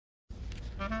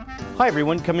Hi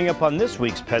everyone, coming up on this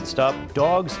week's Pet Stop,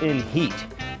 dogs in heat.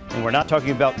 And we're not talking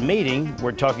about mating,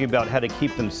 we're talking about how to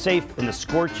keep them safe in the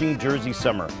scorching Jersey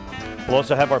summer. We'll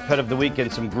also have our Pet of the Week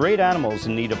and some great animals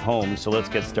in need of homes, so let's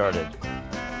get started.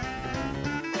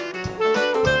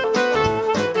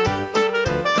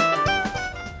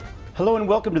 Hello and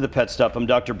welcome to the Pet Stop. I'm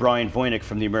Dr. Brian Voynick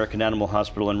from the American Animal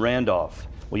Hospital in Randolph.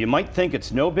 Well, you might think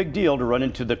it's no big deal to run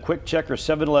into the Quick Check or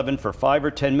 7-Eleven for 5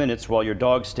 or 10 minutes while your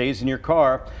dog stays in your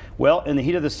car. Well, in the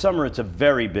heat of the summer, it's a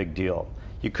very big deal.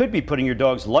 You could be putting your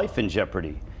dog's life in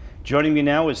jeopardy. Joining me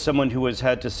now is someone who has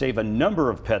had to save a number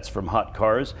of pets from hot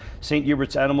cars, St.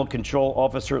 Hubert's Animal Control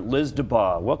Officer Liz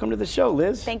DeBaugh. Welcome to the show,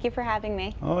 Liz. Thank you for having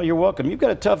me. Oh, you're welcome. You've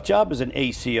got a tough job as an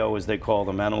ACO, as they call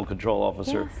them, Animal Control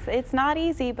Officer. Yes, it's not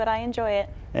easy, but I enjoy it.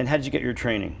 And how did you get your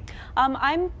training?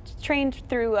 I'm trained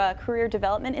through Career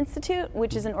Development Institute,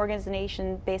 which is an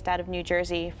organization based out of New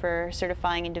Jersey for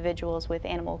certifying individuals with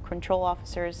Animal Control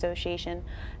Officers Association,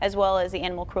 as well as the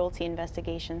Animal Cruelty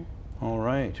Investigation. All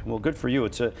right. Well, good for you.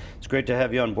 It's great to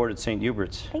have you on board at St.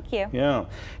 Hubert's. Thank you. Yeah.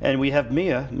 And we have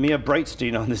Mia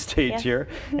Breitstein on the stage here.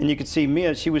 And you can see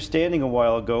Mia, she was standing a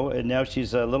while ago, and now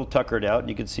she's a little tuckered out. And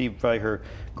you can see by her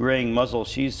graying muzzle,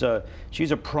 she's a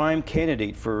prime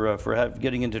candidate for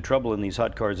getting into trouble in these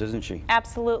hot cars, isn't she?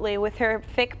 Absolutely. With her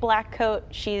thick black coat,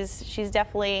 she's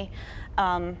definitely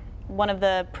one of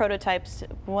the prototypes,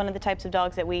 one of the types of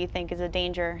dogs that we think is a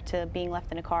danger to being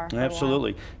left in a car.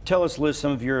 Absolutely. Tell us, Liz,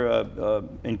 some of your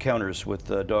encounters with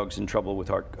dogs in trouble with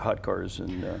hot cars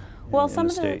in the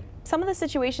state. Some of the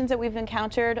situations that we've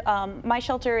encountered, my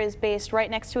shelter is based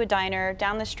right next to a diner,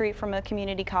 down the street from a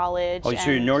community college. Oh, so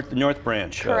you're North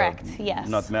Branch. Correct, yes.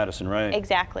 Not Madison, right?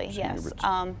 Exactly, yes.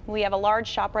 We have a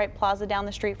large ShopRite Plaza down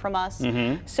the street from us.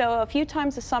 So a few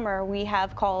times a summer we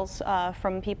have calls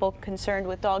from people concerned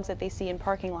with dogs that they see in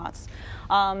parking lots.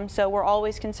 So we're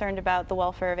always concerned about the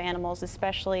welfare of animals,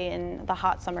 especially in the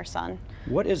hot summer sun.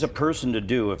 What is a person to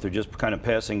do if they're just kind of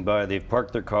passing by, they've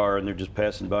parked their car and they're just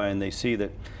passing by and they see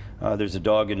that there's a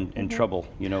dog in trouble,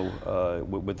 you know,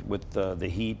 with the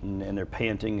heat and they're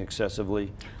panting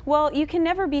excessively? Well, you can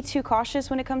never be too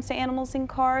cautious when it comes to animals in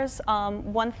cars.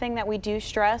 One thing that we do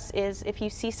stress is if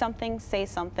you see something, say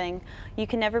something. You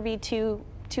can never be too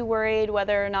worried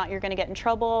whether or not you're going to get in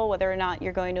trouble, whether or not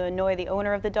you're going to annoy the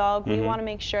owner of the dog. We want to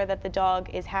make sure that the dog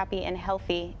is happy and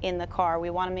healthy in the car. We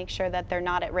want to make sure that they're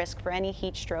not at risk for any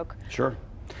heat stroke. Sure.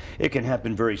 It can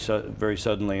happen very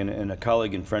suddenly, and a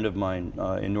colleague and friend of mine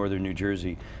in northern New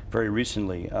Jersey very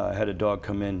recently had a dog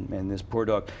come in, and this poor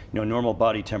dog, you know, normal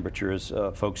body temperature, as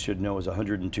folks should know, is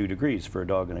 102 degrees for a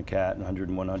dog and a cat, and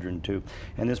 101, 102,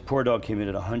 and this poor dog came in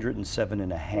at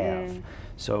 107.5.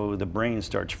 So the brain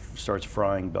starts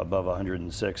frying above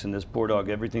 106, and this poor dog,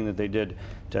 everything that they did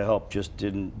to help just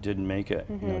didn't make it.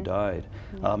 You know, died.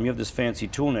 You have this fancy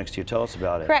tool next to you. Tell us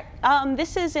about it. Correct.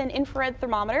 This is an infrared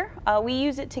thermometer. We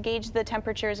use it to gauge the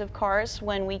temperatures of cars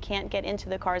when we can't get into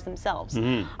the cars themselves.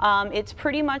 It's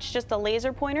pretty much just a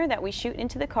laser pointer that we shoot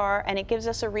into the car, and it gives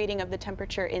us a reading of the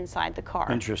temperature inside the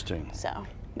car. Interesting. So.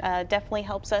 Definitely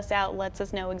helps us out, lets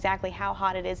us know exactly how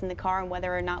hot it is in the car and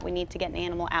whether or not we need to get an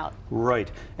animal out. Right.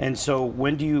 And so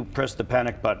when do you press the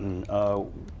panic button?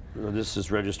 This is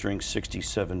registering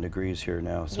 67 degrees here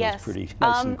now, so yes. It's pretty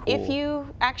nice and cool.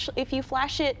 If you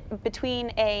flash it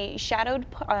between a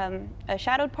shadowed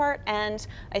part and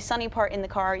a sunny part in the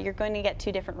car, you're going to get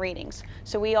two different readings.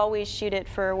 So we always shoot it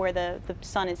for where the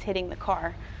sun is hitting the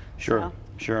car. Sure. So.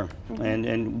 Sure.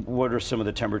 And what are some of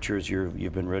the temperatures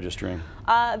you've been registering?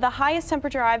 The highest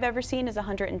temperature I've ever seen is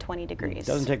 120 degrees. It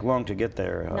doesn't take long to get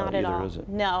there. Not at all. Is it?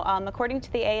 No. According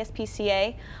to the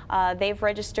ASPCA, they've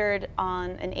registered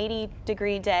on an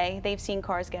 80-degree day, they've seen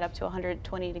cars get up to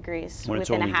 120 degrees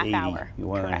within a half hour.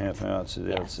 One and a half hours.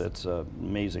 That's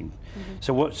amazing.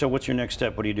 So what's your next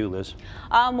step? What do you do, Liz?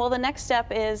 Well, the next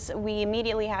step is we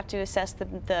immediately have to assess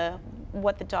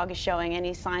what the dog is showing,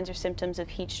 any signs or symptoms of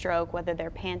heat stroke, whether they're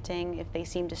panting, if they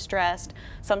seem distressed.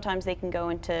 Sometimes they can go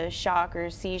into shock or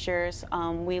seizures.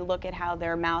 We look at how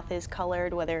their mouth is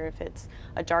colored, whether if it's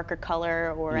a darker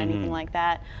color or anything like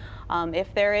that.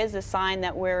 If there is a sign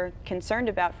that we're concerned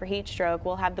about for heat stroke,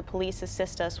 we'll have the police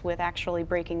assist us with actually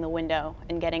breaking the window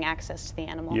and getting access to the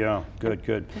animal. Yeah,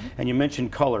 good. And you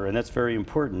mentioned color, and that's very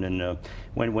important. And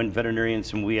when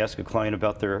veterinarians, when we ask a client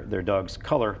about their dog's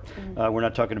color, we're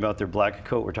not talking about their black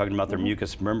coat, we're talking about their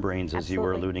mucous membranes, as you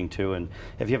were alluding to. And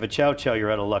if you have a Chow Chow,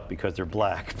 you're out of luck because they're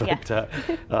black.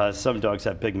 But some dogs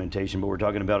have pigmentation, but we're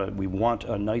talking about we want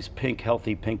a nice pink,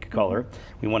 healthy pink color.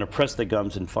 We want to press the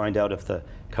gums and find out if the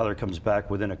color comes back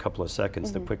within a couple of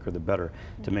seconds, the quicker the better,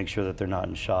 to make sure that they're not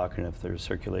in shock and if their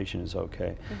circulation is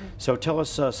okay. So tell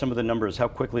us some of the numbers. How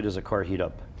quickly does a car heat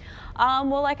up?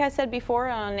 Well, like I said before,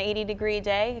 on an 80-degree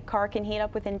day, a car can heat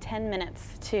up within 10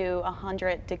 minutes to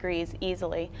 100 degrees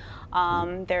easily.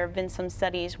 There have been some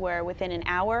studies where within an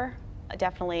hour,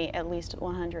 definitely at least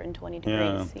 120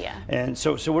 degrees. Yeah. And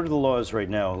so what are the laws right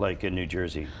now, like in New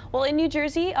Jersey? Well, in New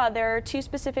Jersey, there are two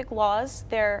specific laws.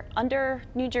 They're under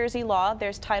New Jersey law.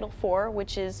 There's Title IV,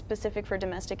 which is specific for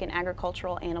domestic and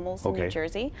agricultural animals in New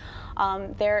Jersey.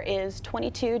 There is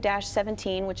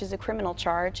 22-17, which is a criminal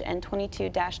charge, and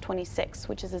 22-26,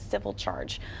 which is a civil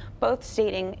charge, both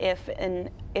stating if an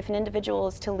individual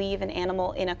is to leave an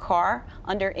animal in a car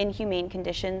under inhumane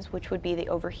conditions, which would be the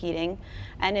overheating,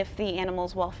 and if the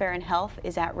animal's welfare and health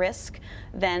is at risk,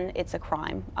 then it's a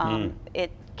crime.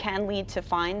 It can lead to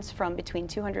fines from between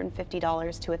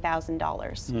 $250 to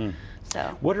 $1,000.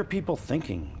 So, what are people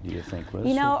thinking, do you think, Liz?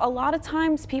 You know, a lot of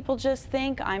times people just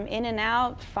think I'm in and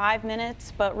out 5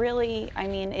 minutes, but really, I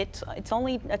mean, it's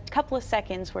only a couple of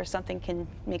seconds where something can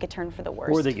make a turn for the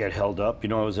worst. Or they get held up. You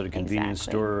know, I was at a convenience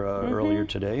store earlier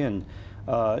today, and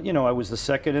you know, I was the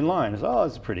second in line. I was, oh,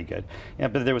 it's pretty good. Yeah,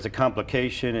 but there was a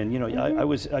complication, and you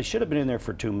know, I should have been in there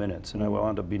for 2 minutes, and I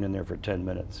wound up being in there for 10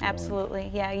 minutes. Absolutely,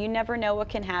 yeah. You never know what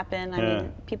can happen. I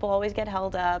mean, people always get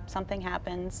held up. Something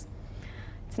happens.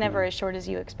 It's never as short as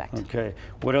you expect. Okay.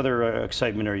 What other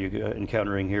excitement are you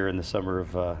encountering here in the summer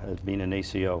of being an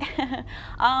ACO?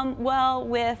 Well,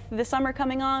 with the summer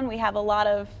coming on, we have a lot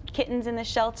of kittens in the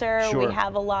shelter. We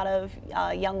have a lot of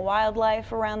young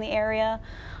wildlife around the area.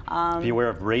 Be aware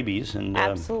of rabies and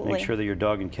absolutely. Make sure that your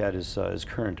dog and cat is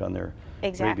current on their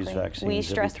rabies vaccines. We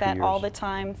stress that all the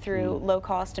time through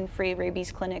low-cost and free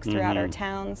rabies clinics throughout our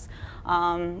towns.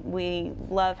 We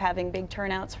love having big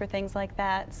turnouts for things like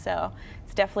that, so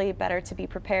it's definitely better to be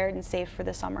prepared and safe for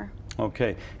the summer.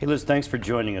 Okay. Hey, Liz, thanks for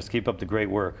joining us. Keep up the great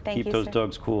work. Thank you, Keep those sir.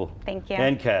 dogs cool. Thank you.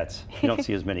 And cats. You don't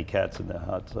see as many cats in the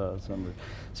hot summer.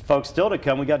 Folks, still to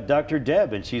come, we got Dr.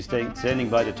 Deb, and she's standing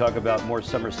by to talk about more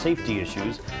summer safety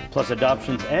issues, plus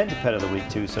adoptions and Pet of the Week,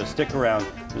 too. So stick around.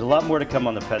 There's a lot more to come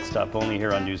on the Pet Stop, only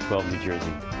here on News 12 New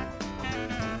Jersey.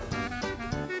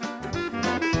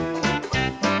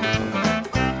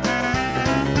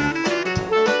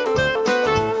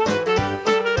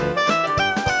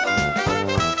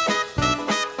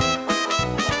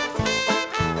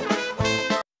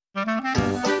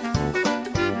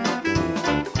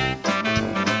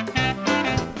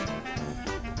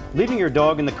 Leaving your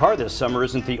dog in the car this summer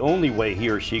isn't the only way he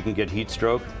or she can get heat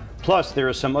stroke. Plus, there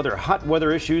are some other hot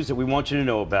weather issues that we want you to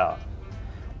know about.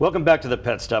 Welcome back to the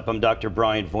Pet Stop. I'm Dr.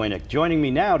 Brian Voynick. Joining me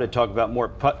now to talk about more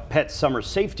pet summer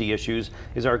safety issues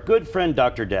is our good friend,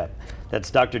 Dr. Deb.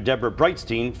 That's Dr. Deborah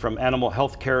Breitstein from Animal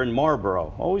Health Care in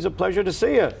Marlboro. Always a pleasure to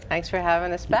see you. Thanks for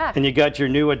having us back. And you got your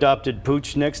new adopted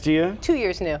pooch next to you? 2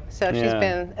 years new, so she's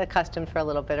been accustomed for a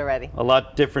little bit already. A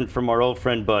lot different from our old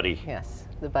friend Buddy. Yes.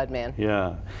 The bud man.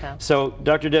 Yeah. So,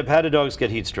 Dr. Deb, how do dogs get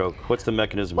heat stroke? What's the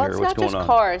mechanism here? What's going on? Well, it's not just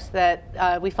cars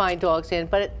that we find dogs in,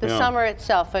 but the summer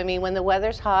itself. I mean, when the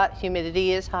weather's hot,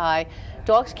 humidity is high,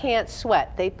 dogs can't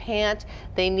sweat. They pant,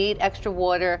 they need extra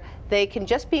water. They can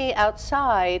just be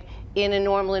outside in a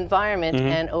normal environment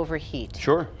and overheat.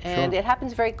 Sure. And it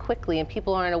happens very quickly, and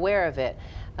people aren't aware of it,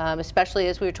 especially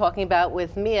as we were talking about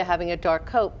with Mia having a dark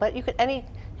coat. But you could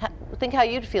think how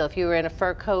you'd feel if you were in a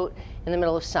fur coat in the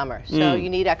middle of summer. So you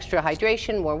need extra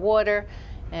hydration, more water,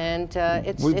 and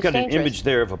We've got dangerous. an image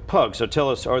there of a pug, so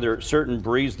tell us, are there certain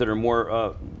breeds that are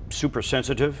more super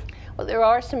sensitive? Well, there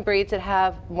are some breeds that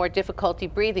have more difficulty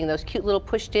breathing. Those cute little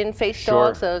pushed-in face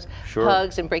dogs, those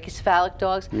pugs and brachycephalic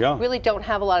dogs, really don't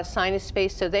have a lot of sinus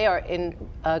space, so they are in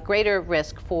greater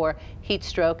risk for heat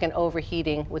stroke and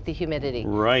overheating with the humidity.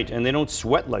 Right, and they don't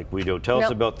sweat like we do. Tell us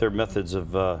about their methods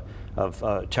of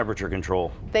temperature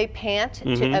control. They pant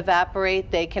to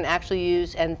evaporate. They can actually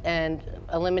use and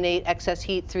eliminate excess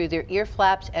heat through their ear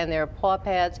flaps and their paw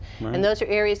pads. And those are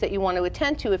areas that you want to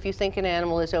attend to if you think an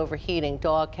animal is overheating,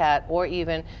 dog, cat, or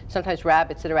even sometimes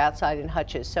rabbits that are outside in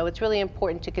hutches. So it's really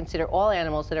important to consider all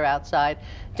animals that are outside,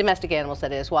 domestic animals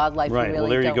that is, wildlife. Right, really well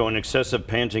there you go, in excessive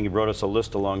panting, you brought us a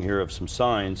list along here of some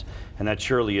signs, and that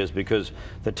surely is because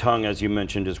the tongue, as you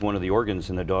mentioned, is one of the organs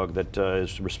in the dog that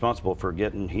is responsible for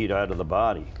getting heat out of the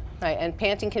body. Right, and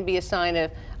panting can be a sign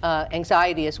of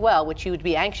anxiety as well, which you would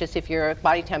be anxious if your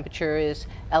body temperature is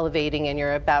elevating and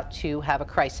you're about to have a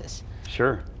crisis.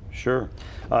 Sure. Sure.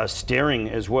 Staring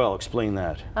as well, explain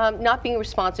that. Not being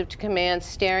responsive to commands,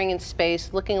 staring in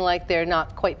space, looking like they're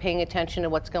not quite paying attention to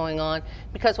what's going on.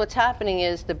 Because what's happening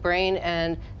is the brain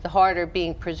and the heart are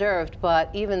being preserved, but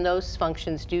even those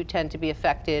functions do tend to be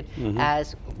affected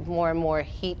as more and more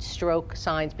heat stroke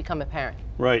signs become apparent.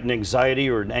 Right, an anxiety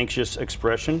or an anxious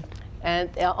expression.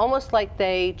 And almost like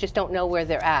they just don't know where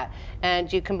they're at.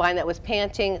 And you combine that with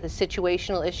panting, the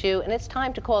situational issue, and it's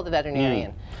time to call the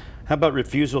veterinarian. How about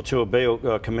refusal to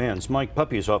obey commands? My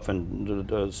puppies often,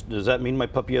 does that mean my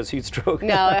puppy has heat stroke?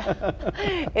 No,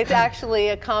 it's actually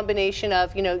a combination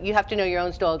of, you have to know your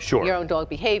own dog, Sure. your own dog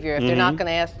behavior. If they're not going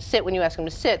to sit when you ask them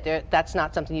to sit, that's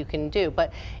not something you can do.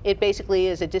 But it basically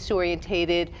is a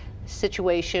disorientated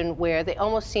situation where they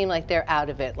almost seem like they're out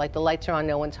of it, like the lights are on,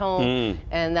 no one's home,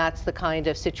 and that's the kind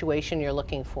of situation you're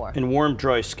looking for. And warm,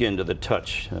 dry skin to the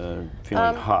touch,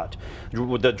 feeling hot.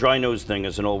 The dry nose thing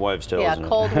is an old wives' tale, isn't it? Yeah,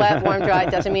 cold, wet, warm, dry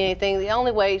doesn't mean anything. The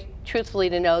only way, truthfully,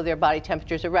 to know their body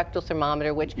temperature is a rectal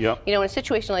thermometer, which, in a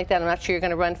situation like that, I'm not sure you're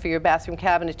going to run for your bathroom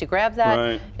cabinet to grab that,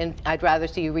 right. And I'd rather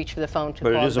see you reach for the phone to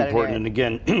call the But it is important,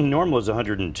 veterinarian. and again, normal is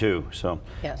 102, so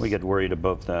we get worried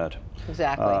about that.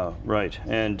 Exactly. Right,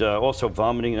 and also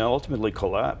vomiting and ultimately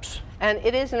collapse. And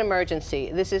it is an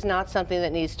emergency. This is not something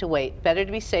that needs to wait. Better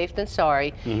to be safe than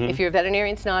sorry. If your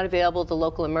veterinarian's not available, the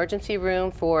local emergency room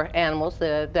for animals,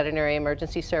 the veterinary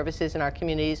emergency services in our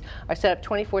communities, are set up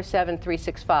 24/7,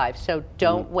 365. So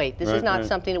don't wait. This is not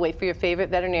something to wait for your favorite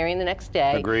veterinarian the next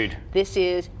day. Agreed. This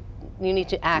is, you need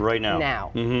to act right now.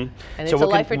 And so it's a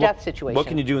life or death situation. What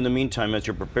can you do in the meantime as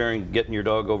you're preparing, getting your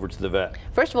dog over to the vet?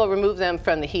 First of all, remove them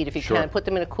from the heat if you can. Put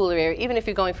them in a cooler area. Even if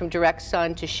you're going from direct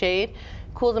sun to shade,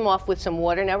 cool them off with some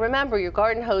water. Now remember, your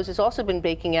garden hose has also been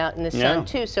baking out in the sun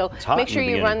too, so make sure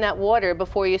you run that water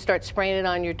before you start spraying it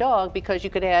on your dog, because you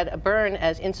could add a burn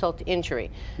as insult to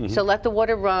injury. So let the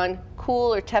water run.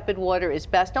 Cool or tepid water is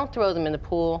best. Don't throw them in the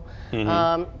pool.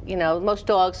 Most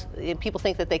dogs, people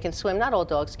think that they can swim. Not all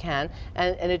dogs can.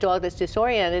 And a dog that's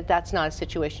disoriented, that's not a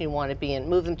situation you want to be in.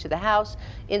 Move them to the house,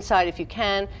 inside if you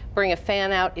can. Bring a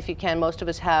fan out if you can. Most of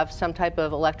us have some type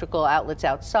of electrical outlets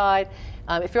outside.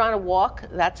 If you're on a walk,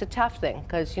 that's a tough thing,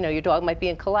 because your dog might be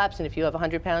in collapse, and if you have a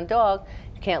 100-pound dog,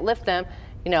 you can't lift them.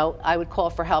 I would call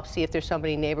for help, see if there's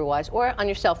somebody neighbor-wise, or on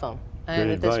your cell phone. Good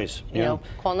advice.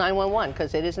 Call 911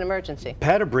 because it is an emergency.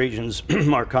 Pad abrasions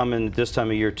are common at this time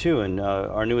of year too, and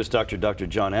our newest doctor, Dr.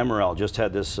 John Amaral, just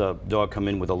had this dog come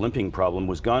in with a limping problem,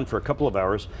 was gone for a couple of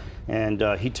hours, and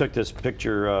he took this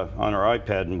picture on our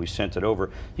iPad and we sent it over.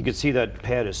 You can see that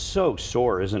pad is so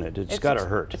sore, isn't it? It's got to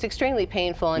hurt. It's extremely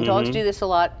painful, and dogs do this a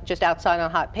lot just outside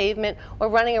on hot pavement or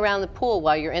running around the pool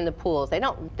while you're in the pool. They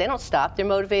don't stop. They're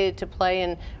motivated to play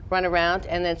and run around,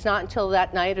 and then it's not until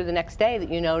that night or the next day that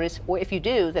you notice, or if you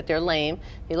do, that they're lame.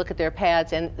 You look at their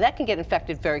pads, and that can get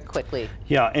infected very quickly.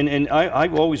 Yeah, and I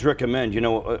always recommend,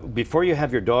 before you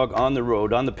have your dog on the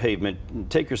road, on the pavement,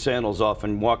 take your sandals off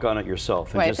and walk on it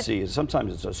yourself and just see.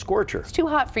 Sometimes it's a scorcher. It's too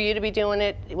hot for you to be doing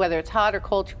it, whether it's hot or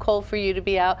cold, too cold for you to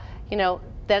be out,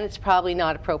 then it's probably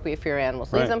not appropriate for your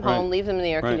animals. Leave them home, leave them in the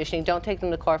air conditioning, don't take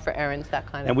them to the car for errands, that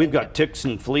kind of thing. And we've got ticks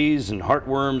and fleas and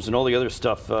heartworms and all the other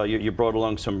stuff. You brought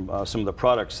along some of the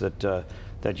products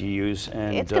that you use.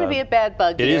 And it's going to be a bad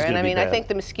bug here. And I mean, I think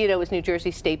the mosquito is New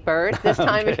Jersey state bird this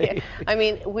time of year. I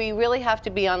mean, we really have to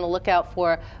be on the lookout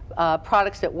for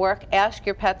products that work. Ask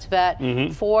your pet's vet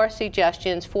for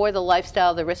suggestions, for the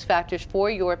lifestyle, the risk factors for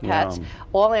your pets.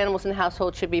 All animals in the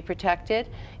household should be protected.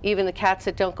 Even the cats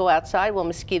that don't go outside, well,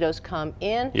 mosquitoes come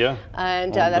in.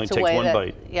 And that's a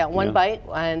way that, one bite,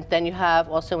 and then you have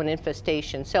also an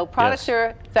infestation. So products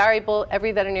are variable.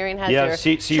 Every veterinarian has their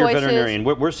choices. See your veterinarian.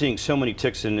 We're seeing so many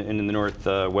ticks in the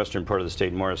northwestern part of the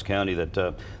state, in Morris County, that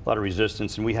a lot of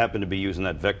resistance, and we happen to be using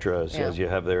that Vectra as you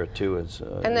have there too.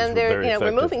 And then there,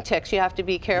 removing ticks you have to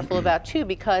be careful about too,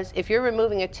 because if you're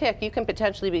removing a tick, you can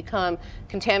potentially become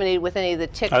contaminated with any of the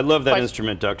ticks. I love that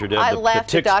instrument, Dr. Deb. I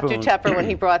laughed at Dr. Tepper when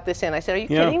he brought this in. I said, "Are you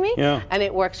kidding me?" And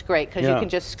it works great because you can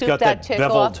just scoop that tick off. It's got that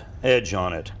beveled edge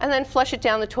on it. And then flush it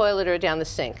down the toilet or down the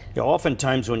sink.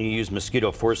 Oftentimes when you use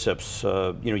mosquito forceps,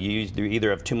 you either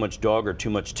have too much dog or too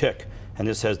much tick. And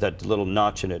this has that little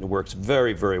notch in it. It works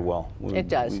very, very well. It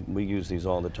does. We use these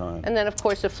all the time. And then, of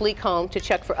course, a flea comb to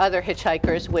check for other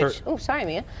hitchhikers, which, oh, sorry,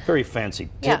 Mia. Very fancy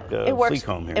it works, flea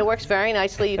comb here. It works very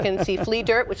nicely. You can see flea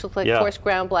dirt, which looks like coarse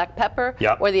ground black pepper,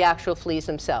 or the actual fleas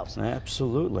themselves.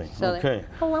 Absolutely. So okay.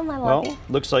 Hello, my lovey. Well,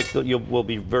 looks like we'll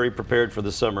be very prepared for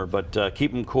the summer, but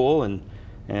keep them cool,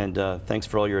 and thanks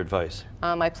for all your advice.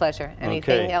 My pleasure.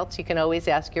 Anything else, you can always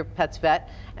ask your pet's vet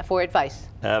for advice.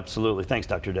 Absolutely. Thanks,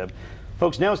 Dr. Deb.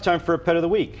 Folks, now it's time for a Pet of the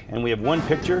Week, and we have one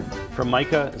picture from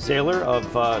Micah Zahler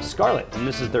of Scarlet, and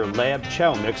this is their Lab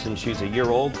Chow mix, and she's a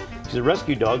year old. She's a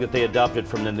rescue dog that they adopted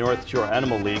from the North Shore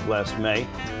Animal League last May,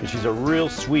 and she's a real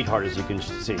sweetheart, as you can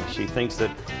see. She thinks that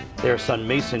their son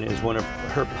Mason is one of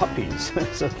her puppies.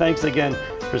 So thanks again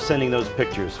for sending those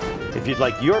pictures. If you'd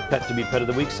like your pet to be Pet of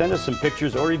the Week, send us some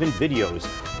pictures or even videos.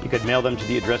 You could mail them to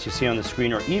the address you see on the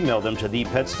screen or email them to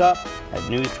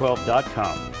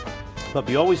thepetstop@news12.com. But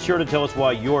be always sure to tell us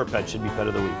why your pet should be Pet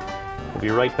of the Week. We'll be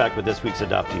right back with this week's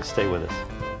adoptees. Stay with us.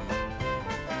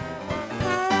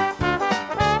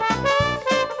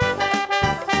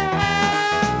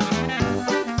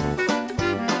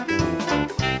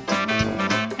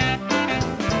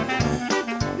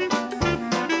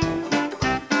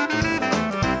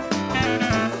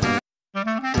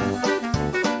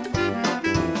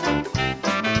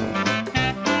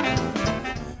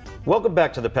 Welcome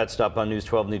back to the Pet Stop on News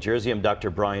 12 New Jersey. I'm Dr.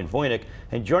 Brian Voynick,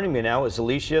 and joining me now is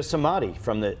Alicia Samadi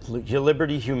from the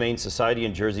Liberty Humane Society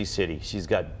in Jersey City. She's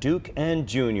got Duke and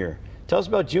Junior. Tell us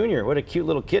about Junior. What a cute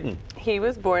little kitten. He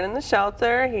was born in the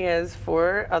shelter. He has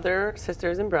 4 other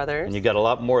sisters and brothers. And you got a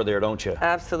lot more there, don't you?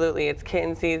 Absolutely. It's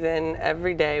kitten season.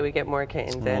 Every day we get more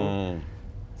kittens in.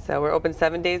 So we're open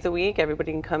 7 days a week.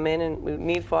 Everybody can come in, and we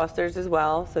need fosters as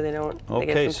well, so they get some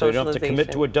Okay, so you don't have to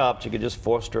commit to adopt. You could just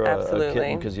foster a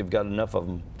kitten because you've got enough of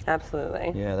them.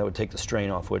 Absolutely. Yeah, that would take the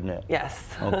strain off, wouldn't it?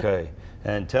 Yes. Okay,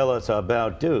 and tell us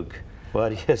about Duke. What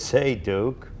do you say,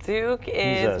 Duke? Duke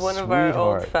is one of our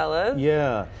old fellas.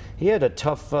 Yeah, he had a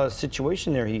tough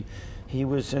situation there. He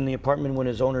was in the apartment when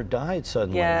his owner died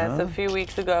suddenly. Yes, huh? a few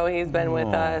weeks ago he's been with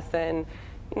us, and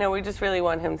you know, we just really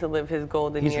want him to live his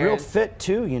golden years. He's real fit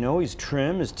too, you know. He's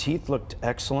trim. His teeth looked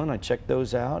excellent. I checked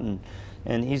those out, and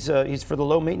he's for the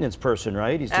low maintenance person,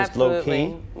 right? He's just low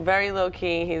key. Very low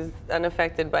key. He's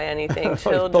unaffected by anything.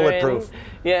 Children, he's bulletproof.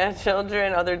 Yeah,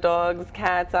 children, other dogs,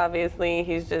 cats. Obviously,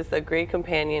 he's just a great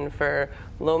companion for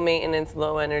low maintenance,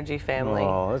 low energy family.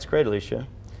 Oh, that's great, Alicia.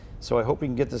 So I hope we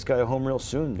can get this guy home real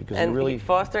soon because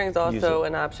fostering is also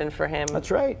an option for him. That's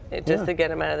right. Just to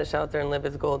get him out of the shelter and live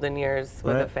his golden years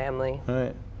with a family.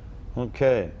 Right.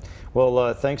 Okay.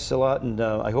 Well, thanks a lot, and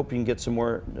I hope you can get some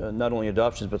more not only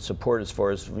adoptions but support as far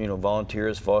as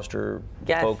volunteers, foster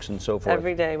folks, and so forth.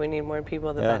 Every day we need more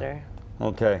people, the better.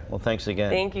 Okay. Well, thanks again.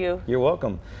 Thank you. You're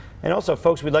welcome. And also,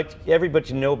 folks, we'd like everybody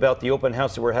to know about the open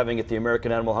house that we're having at the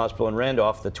American Animal Hospital in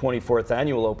Randolph. The 24th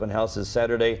annual open house is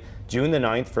Saturday, June the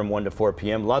 9th from 1 to 4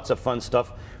 p.m. Lots of fun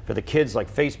stuff for the kids, like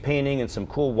face painting and some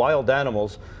cool wild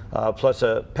animals, plus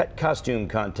a pet costume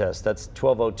contest. That's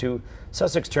 1202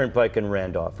 Sussex Turnpike in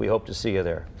Randolph. We hope to see you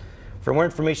there. For more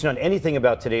information on anything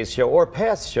about today's show or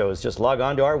past shows, just log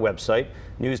on to our website,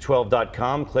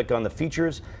 news12.com, click on the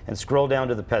features, and scroll down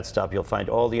to the Pet Stop. You'll find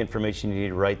all the information you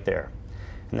need right there.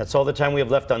 And that's all the time we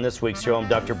have left on this week's show. I'm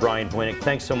Dr. Brian Voynick.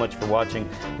 Thanks so much for watching.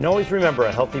 And always remember,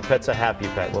 a healthy pet's a happy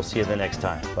pet. We'll see you the next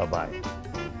time. Bye-bye.